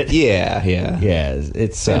 cesspit? Yeah. Yeah,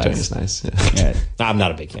 it's... San Antonio's nice. Yeah. I'm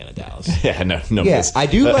not a big fan of Dallas. Yeah, no. Yeah, I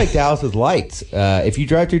do like Dallas's lights. If you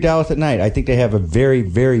drive through Dallas at night, I think they have a very,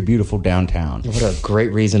 very beautiful downtown. What a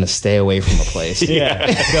great reason to stay away from a place. Yeah.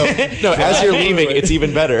 No, as you're leaving, it's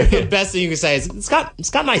even better. The best thing you can say is, it's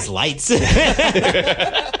got nice lights.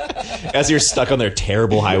 As you're stuck on their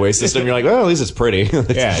terrible highway system, you're like, well, at least it's pretty.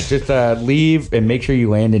 Yeah, just leave and make sure you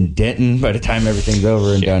land in Denton by the time everything's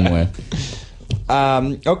over and done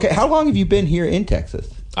with. Okay, how long have you been here in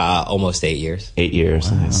Texas? Almost 8 years. 8 years.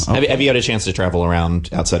 Wow. Nice. Okay. Have you had a chance to travel around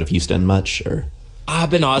outside of Houston much? Or I've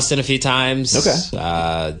been Austin a few times.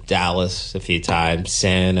 Okay. Dallas a few times.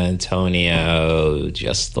 San Antonio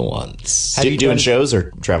just the once. Have you doing shows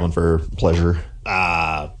or traveling for pleasure?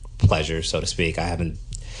 Pleasure, so to speak. I haven't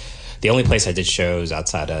The only place I did shows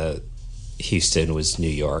outside of Houston was New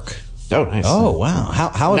York. Oh, nice. Oh, wow.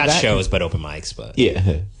 How Not is that? shows, but open mics. But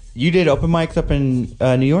Yeah. You did open mics up in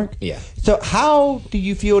New York? Yeah. So how do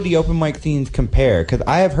you feel the open mic scenes compare? Because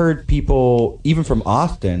I have heard people, even from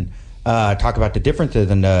Austin, talk about the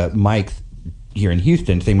differences in the mics here in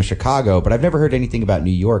Houston, same with Chicago, but I've never heard anything about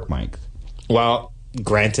New York mics. Well,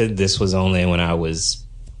 granted, this was only when this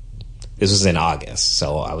was in August,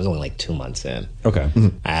 so I was only like 2 months in. Okay.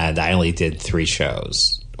 And I only did 3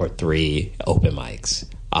 shows or 3 open mics.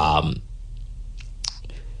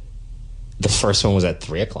 The first one was at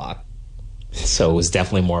 3:00, so it was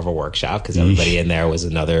definitely more of a workshop because everybody in there was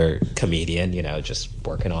another comedian, just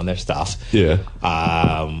working on their stuff. Yeah.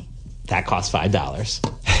 That cost $5.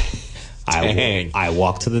 Dang. I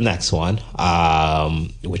walked to the next one,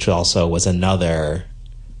 which also was another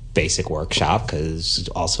basic workshop because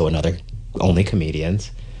also another only comedians,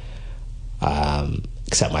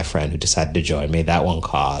 except my friend who decided to join me. That one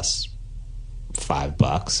cost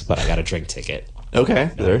 $5, but I got a drink ticket. Okay.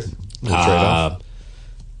 There's a trade-off.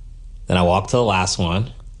 Then I walked to the last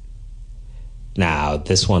one. Now,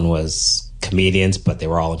 this one was comedians, but they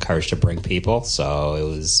were all encouraged to bring people, so it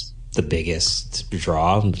was the biggest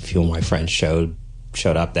draw. A few of my friends showed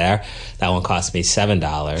up there. That one cost me $7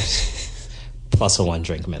 plus a 1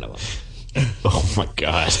 drink minimum. Oh my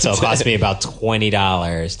god! So it cost me about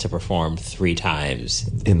 $20 to perform 3 times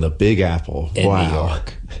in the Big Apple in New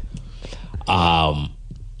York.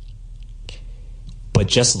 But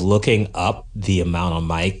just looking up the amount of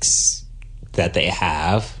mics that they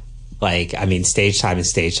have, stage time is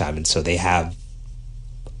stage time, and so they have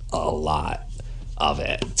a lot of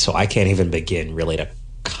it. So I can't even begin really to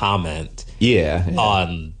comment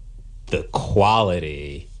on the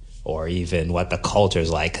quality or even what the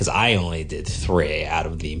culture's like, because I only did 3 out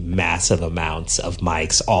of the massive amounts of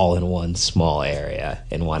mics all in one small area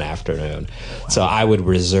in one afternoon. Wow. So I would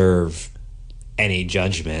reserve any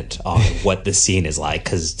judgment on what the scene is like,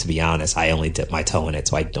 because to be honest, I only dip my toe in it,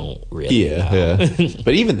 so I don't really know.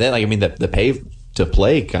 But even then, the pay to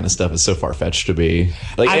play kind of stuff is so far-fetched to be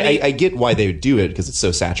I get why they would do it, because it's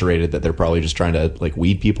so saturated that they're probably just trying to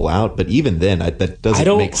weed people out, but even then that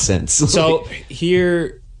doesn't make sense. So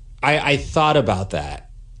here I thought about that.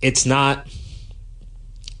 It's not,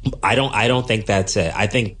 I don't think that's it. I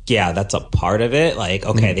think that's a part of it.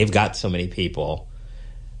 They've got so many people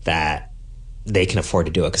that they can afford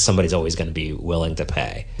to do it because somebody's always going to be willing to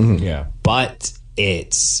pay. Mm-hmm. Yeah. But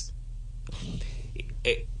it's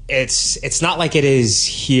not like it is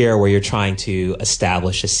here where you're trying to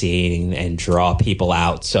establish a scene and draw people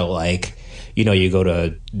out. So you go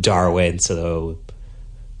to Darwin, so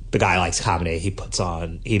the guy likes comedy.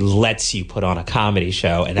 He lets you put on a comedy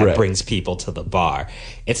show, and that brings people to the bar.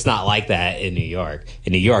 It's not like that in New York.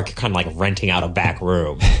 In New York, you're kind of like renting out a back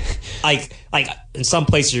room. like in some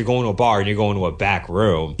places, you're going to a bar and you're going to a back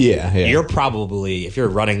room. Yeah. You're probably, if you're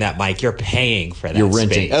running that mic, you're paying for that. You're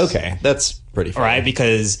renting. Space. Okay, that's pretty fair. Right?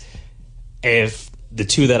 Because if the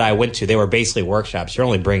 2 that I went to, they were basically workshops. You're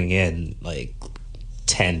only bringing in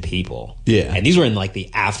 10 people. Yeah. And these were in the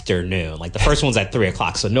afternoon. The first one's at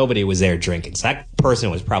 3:00, so nobody was there drinking. So that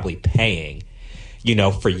person was probably paying,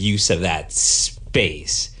 for use of that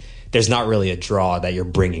space. There's not really a draw that you're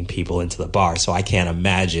bringing people into the bar. So I can't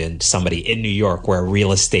imagine somebody in New York, where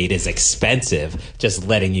real estate is expensive, just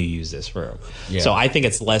letting you use this room. Yeah. So I think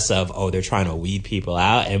it's less of, they're trying to weed people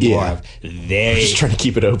out, and more of they're just trying to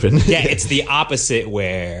keep it open. Yeah, it's the opposite,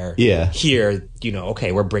 where here,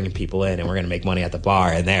 we're bringing people in and we're going to make money at the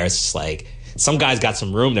bar, and there it's just some guy's got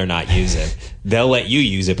some room they're not using. They'll let you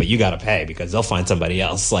use it, but you got to pay because they'll find somebody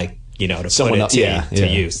else to put it to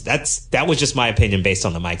use. That was just my opinion based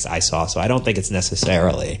on the mics I saw. So I don't think it's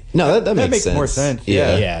necessarily. No, that makes sense. More sense.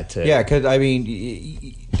 Yeah. Because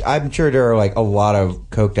I'm sure there are a lot of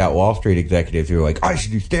coked out Wall Street executives who are I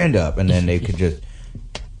should do stand up, and then they could just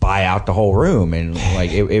buy out the whole room, and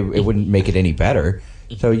it wouldn't make it any better.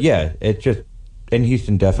 So it's just. And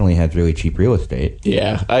Houston definitely has really cheap real estate.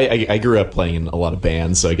 Yeah, I grew up playing in a lot of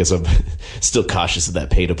bands, so I guess I'm still cautious of that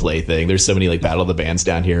pay-to-play thing. There's so many Battle of the Bands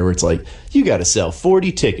down here where it's you got to sell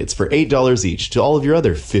 40 tickets for $8 each to all of your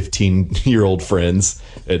other 15-year-old friends.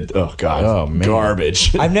 And,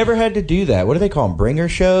 garbage. I've never had to do that. What do they call them? Bringer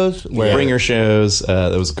shows? Bringer shows.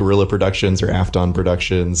 Those Guerrilla Productions or Afton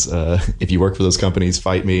Productions. If you work for those companies,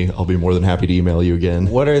 fight me. I'll be more than happy to email you again.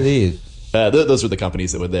 What are these? Those were the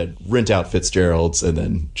companies that would then rent out Fitzgerald's and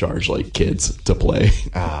then charge kids to play.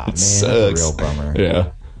 Ah, man, that's a real bummer.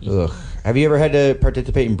 Yeah. Ugh. Have you ever had to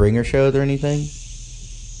participate in bringer shows or anything?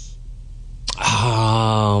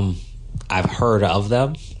 I've heard of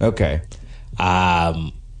them. Okay.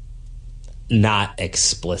 not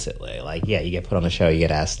explicitly. Like, yeah, you get put on the show, you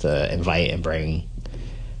get asked to invite and bring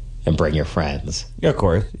your friends. Yeah, of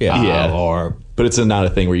course. Yeah. But it's not a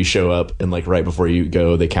thing where you show up and like right before you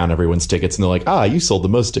go, they count everyone's tickets and they're like, you sold the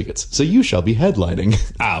most tickets, so you shall be headlining.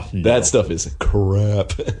 Oh, no. That stuff is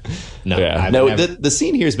crap. No, the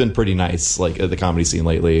scene here has been pretty nice. Like the comedy scene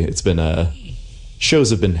lately, it's been shows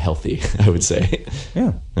have been healthy, I would say.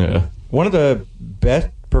 Yeah. One of the best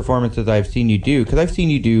performances I've seen you do, because I've seen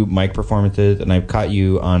you do mic performances and I've caught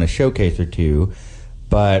you on a showcase or two,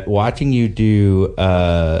 but watching you do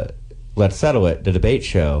Let's Settle It, the debate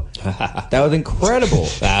show, that was incredible.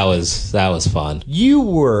 That was fun. You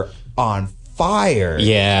were on fire.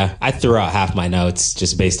 Yeah, I threw out half my notes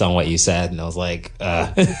just based on what you said, and I was like,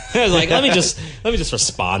 let me just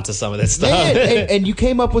respond to some of this stuff. And you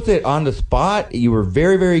came up with it on the spot. You were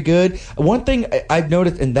very, very good. One thing I've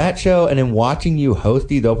noticed in that show and in watching you host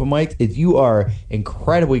these open mics is you are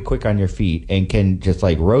incredibly quick on your feet and can just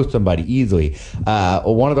like roast somebody easily.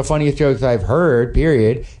 One of the funniest jokes I've heard,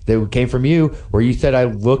 period, that came from you, where you said I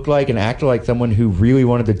looked like and acted like someone who really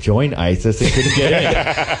wanted to join ISIS and couldn't get in.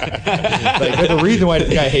 Like, there's a reason why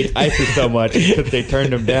this guy hates ISIS so much, because they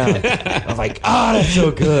turned him down. I was like, that's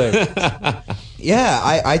so good. Yeah,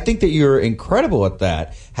 I think that you're incredible at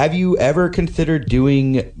that. Have you ever considered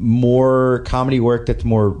doing more comedy work that's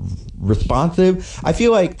more responsive? I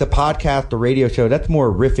feel like the podcast, the radio show, that's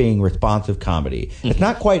more riffing, responsive comedy. Mm-hmm. It's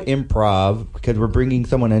not quite improv because we're bringing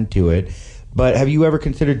someone into it. But have you ever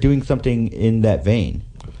considered doing something in that vein?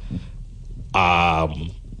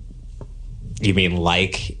 You mean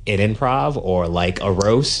like an improv or like a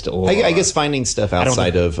roast? Or I guess finding stuff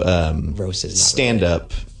outside of roast is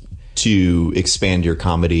stand-up to expand your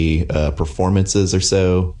comedy performances or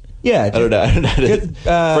so. Yeah, I don't know how to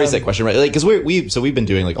phrase that question right. Like, because we've been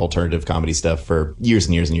doing like alternative comedy stuff for years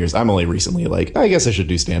and years and years. I'm only recently like, I guess I should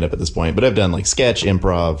do stand-up at this point, but I've done like sketch,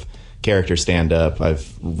 improv, character stand-up.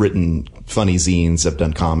 I've written funny zines. I've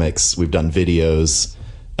done comics. We've done videos.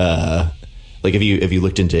 Like, have you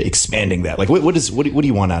looked into expanding that? Like, what do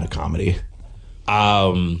you want out of comedy?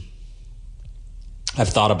 I've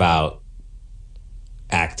thought about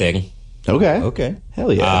acting. Okay.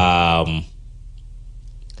 Hell yeah.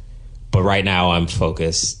 But right now I'm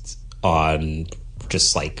focused on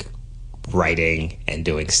just like writing and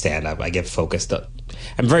doing stand-up. I get focused up.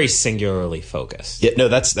 I'm very singularly focused. Yeah, no,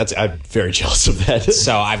 that's I'm very jealous of that.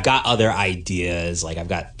 So I've got other ideas, like I've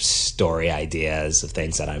got story ideas of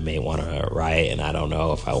things that I may want to write, and I don't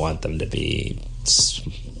know if I want them to be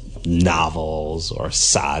novels or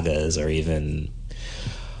sagas or even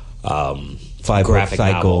 5 graphic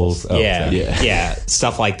cycles. novels. Yeah,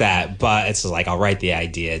 stuff like that. But it's like I'll write the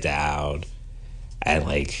idea down, and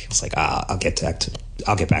like it's like I'll get back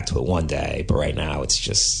to it one day. But right now it's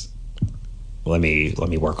just let me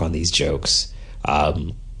work on these jokes.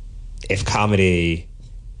 If comedy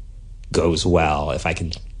goes well, if I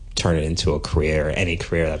can turn it into a career, any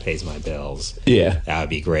career that pays my bills, that would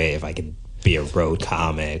be great. If I could be a road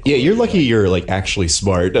comic. Yeah, you're lucky you're like actually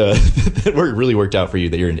smart. That really worked out for you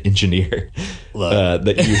that you're an engineer.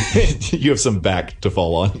 That you have some back to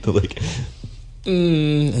fall on. Like,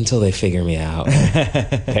 until they figure me out.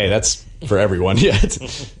 Hey, that's for everyone. Yeah.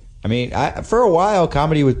 I mean, for a while,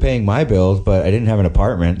 comedy was paying my bills, but I didn't have an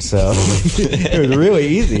apartment, so it was really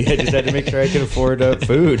easy. I just had to make sure I could afford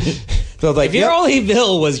food. So I was like, if your only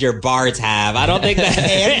bill was your bar tab, I don't think that...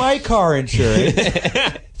 and my car insurance.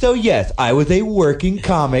 So yes, I was a working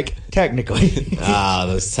comic, technically.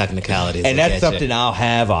 Those technicalities. And that's something I'll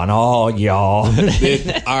have on all y'all. All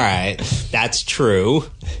right, that's true.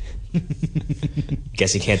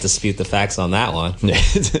 Guess you can't dispute the facts on that one.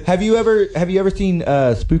 Have you ever seen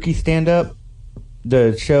Spooky Stand Up?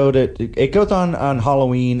 The show that it goes on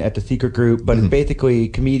Halloween at the Secret Group, but it's basically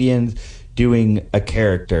comedians doing a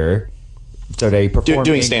character. So they perform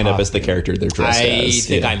doing stand up as the character they're dressed as. I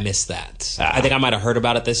think I missed that. I think I might have heard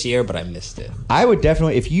about it this year, but I missed it. I would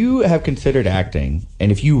definitely, if you have considered acting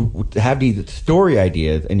and if you have these story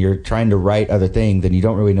ideas and you're trying to write other things and you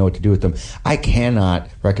don't really know what to do with them, I cannot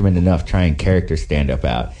recommend enough trying character stand up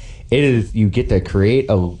out. It is, you get to create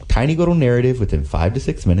a tiny little narrative within 5 to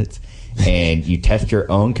 6 minutes and you test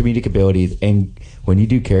your own comedic abilities. And when you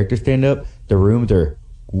do character stand up, the rooms are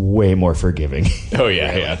way more forgiving. Oh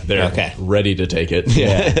yeah, they're ready to take it.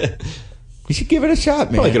 Yeah, you should give it a shot,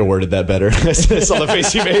 man. Probably could have worded that better. I saw the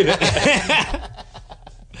face you made.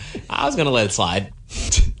 I was gonna let it slide.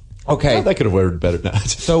 Okay, that could have worded better. No.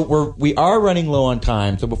 So we are running low on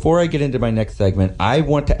time. So before I get into my next segment, I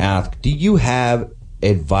want to ask: do you have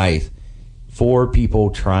advice for people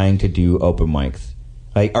trying to do open mics?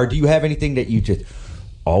 Like, or do you have anything that you just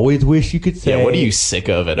always wish you could say. Yeah, what are you sick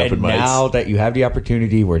of at open mics? Now that you have the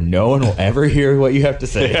opportunity where no one will ever hear what you have to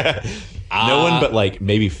say. No one but like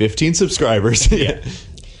maybe 15 subscribers. Yeah.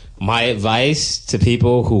 My advice to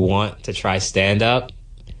people who want to try stand-up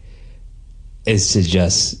is to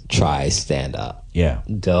just try stand-up. Yeah.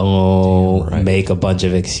 Don't make a bunch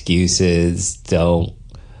of excuses. Don't...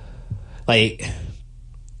 Like,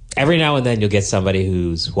 every now and then you'll get somebody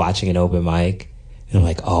who's watching an open mic and I'm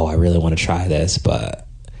like, oh, I really want to try this, but,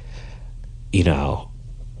 you know,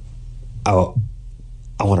 I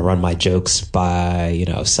want to run my jokes by, you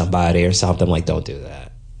know, somebody or something. Like, don't do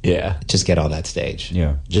that. Yeah. Just get on that stage.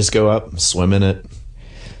 Yeah. Just go up, swim in it.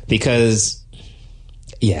 Because,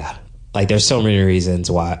 yeah, like there's so many reasons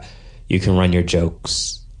why you can run your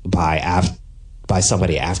jokes by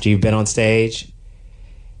somebody after you've been on stage.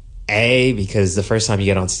 Because the first time you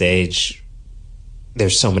get on stage,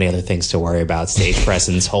 there's so many other things to worry about. Stage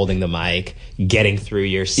presence, holding the mic, getting through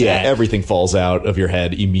your set. Yeah, everything falls out of your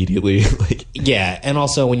head immediately. Yeah, and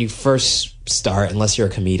also when you first start, unless you're a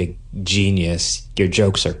comedic genius, your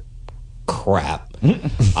jokes are crap.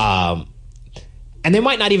 And they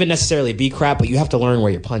might not even necessarily be crap, but you have to learn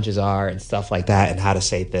where your punches are and stuff like that and how to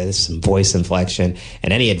say this and voice inflection.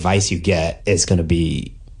 And any advice you get is going to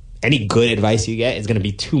be... Any good advice you get is going to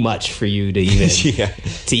be too much for you to even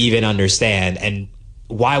to even understand. And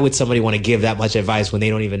why would somebody want to give that much advice when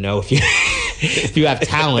they don't even know if you if you have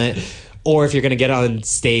talent or if you're going to get on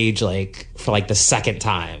stage like for like the second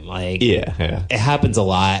time? Like, yeah, it happens a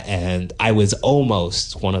lot. And I was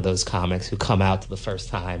almost one of those comics who come out to the first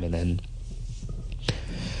time and then,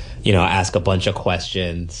 you know, ask a bunch of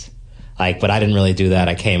questions. Like, but I didn't really do that.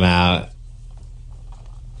 I came out.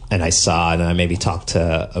 And I saw, and I maybe talked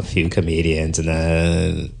to a few comedians, and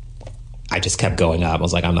then I just kept going up. I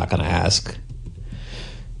was like, I'm not going to ask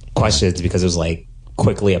questions because it was like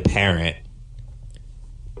quickly apparent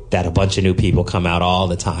that a bunch of new people come out all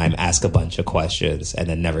the time, ask a bunch of questions, and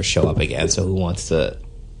then never show up again. So who wants to,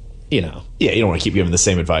 you know? Yeah, you don't want to keep giving the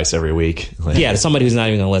same advice every week. Yeah, to somebody who's not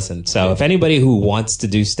even going to listen. So if anybody who wants to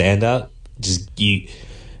do stand-up, just you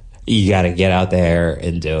got to get out there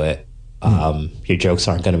and do it. Your jokes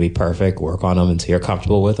aren't going to be perfect. Work on them until you're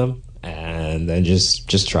comfortable with them, and then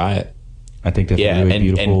just try it. I think that's a really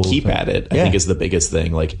beautiful and keep at it. I think is the biggest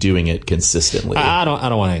thing. Like doing it consistently. I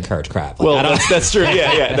don't want to encourage crap. Like, well, that's true.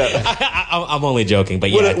 Yeah. No. I'm only joking,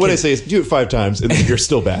 but what I say is do it 5 times, and then you're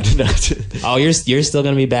still bad. Oh, you're still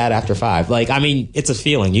going to be bad after 5. Like, I mean, it's a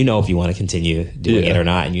feeling. You know if you want to continue doing it or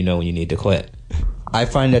not, and you know when you need to quit. I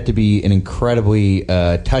find that to be an incredibly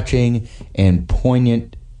touching and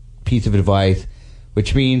poignant piece of advice,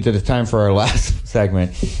 which means that it's time for our last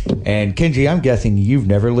segment. And Kenji, I'm guessing you've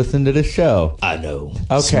never listened to this show. I know.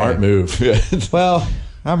 Okay. Smart move. Well,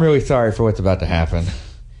 I'm really sorry for what's about to happen.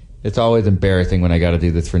 It's always embarrassing when I got to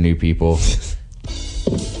do this for new people.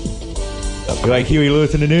 You like Huey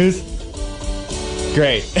Lewis in the news?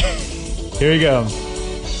 Great. Here we go.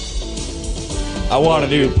 I want a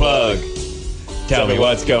new plug. Tell me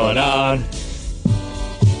what's going on.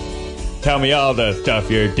 Tell me all the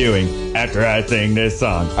stuff you're doing after I sing this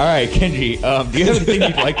song. All right, Kenji, do you have anything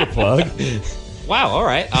you'd like to plug? Wow, all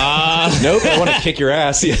right. Nope, I want to kick your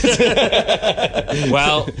ass.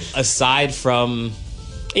 Well, aside from...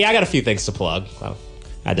 Yeah, I got a few things to plug. Well,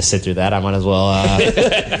 I had to sit through that. I might as well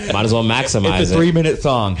maximize It's a 3-minute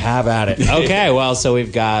song. Have at it. Okay, well, so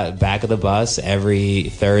we've got Back of the Bus every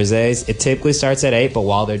Thursdays. It typically starts at 8, but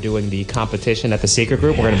while they're doing the competition at the Secret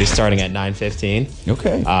Group, we're going to be starting at 9:15.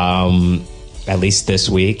 Okay. At least this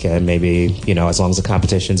week, and maybe, you know, as long as the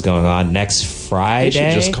competition's going on. Next Friday...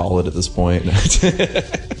 They should just call it at this point.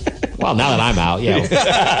 Well, now that I'm out, yeah.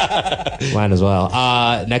 Might as well.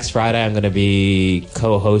 Next Friday, I'm going to be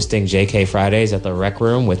co-hosting JK Fridays at the Rec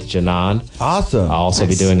Room with Janan. Awesome. I'll also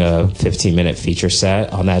be doing a 15-minute feature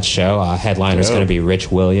set on that show. Headliner's going to be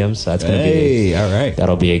Rich Williams. So that's going to be... all right.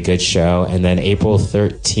 That'll be a good show. And then April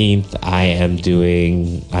 13th, I'm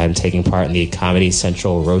taking part in the Comedy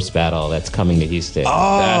Central Roast Battle that's coming to Houston.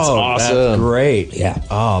 Oh, that's awesome. That's great. Yeah.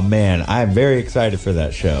 Oh, man. I'm very excited for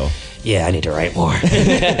that show. Yeah, I need to write more.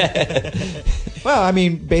 Well, I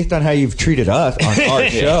mean, based on how you've treated us on our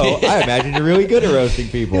show, I imagine you're really good at roasting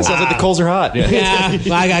people. It sounds like the coals are hot. Yeah,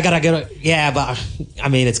 I gotta get. Yeah, but I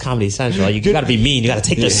mean, it's Comedy Central. You gotta be mean. You gotta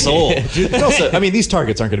take the soul. Also, I mean, these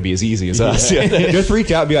targets aren't going to be as easy as us. Just reach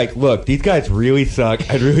out and be like, "Look, these guys really suck.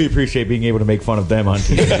 I'd really appreciate being able to make fun of them on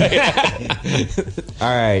TV." All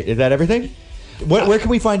right, is that everything? Where can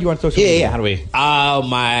we find you on social media? Yeah, how do we?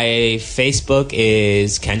 My Facebook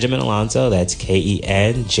is Kenjamin Alonso. That's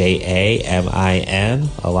KenJamin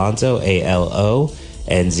Alonso, ALO.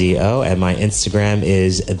 NZO, and my Instagram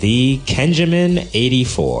is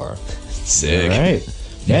thekenjamin84. Sick. All right.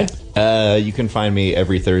 Yeah. You can find me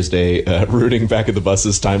every Thursday rooting Back of the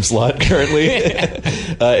Bus's time slot currently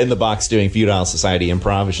in the box doing Feudal Society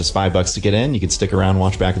Improv. It's just $5 to get in. You can stick around and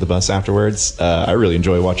watch Back of the Bus afterwards. I really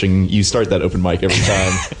enjoy watching you start that open mic every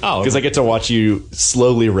time because I get to watch you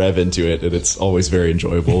slowly rev into it, and it's always very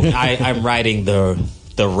enjoyable. I'm riding the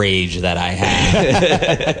rage that I have.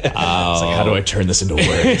 It's like, how do I turn this into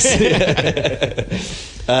words?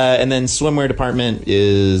 And then Swimwear Department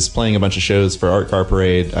is playing a bunch of shows for Art Car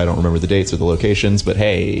Parade. I don't remember the dates or the locations, but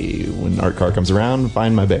hey, when Art Car comes around,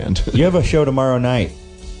 find my band. You have a show tomorrow night.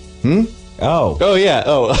 Oh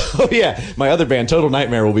yeah. My other band, Total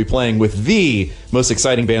Nightmare, will be playing with the most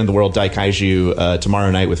exciting band in the world, Daikaiju,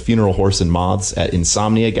 tomorrow night with Funeral Horse and Moths at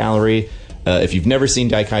Insomnia Gallery. If you've never seen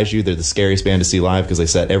Daikaiju, they're the scariest band to see live because they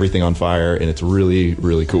set everything on fire, and it's really,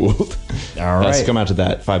 really cool. All right. So come out to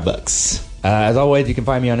that. $5. As always, you can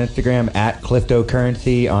find me on Instagram at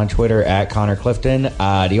CliftoCurrency, on Twitter at Connor Clifton.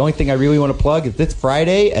 The only thing I really want to plug is this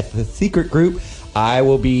Friday at the Secret Group, I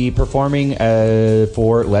will be performing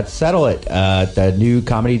for Let's Settle It, the new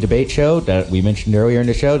comedy debate show that we mentioned earlier in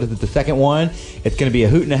the show. This is the second one. It's going to be a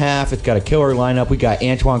hoot and a half. It's got a killer lineup. We got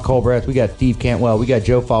Antoine Colbreth. We got Steve Cantwell. We got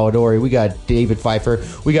Joe Faladori. We got David Pfeiffer.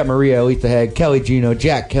 We got Maria Elisa Head, Kelly Gino,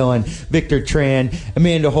 Jack Killen, Victor Tran,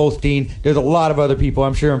 Amanda Holstein. There's a lot of other people.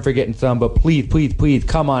 I'm sure I'm forgetting some, but please, please, please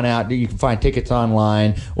come on out. You can find tickets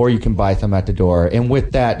online or you can buy some at the door. And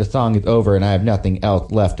with that, the song is over and I have nothing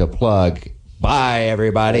else left to plug. Bye,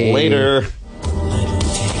 everybody. Later.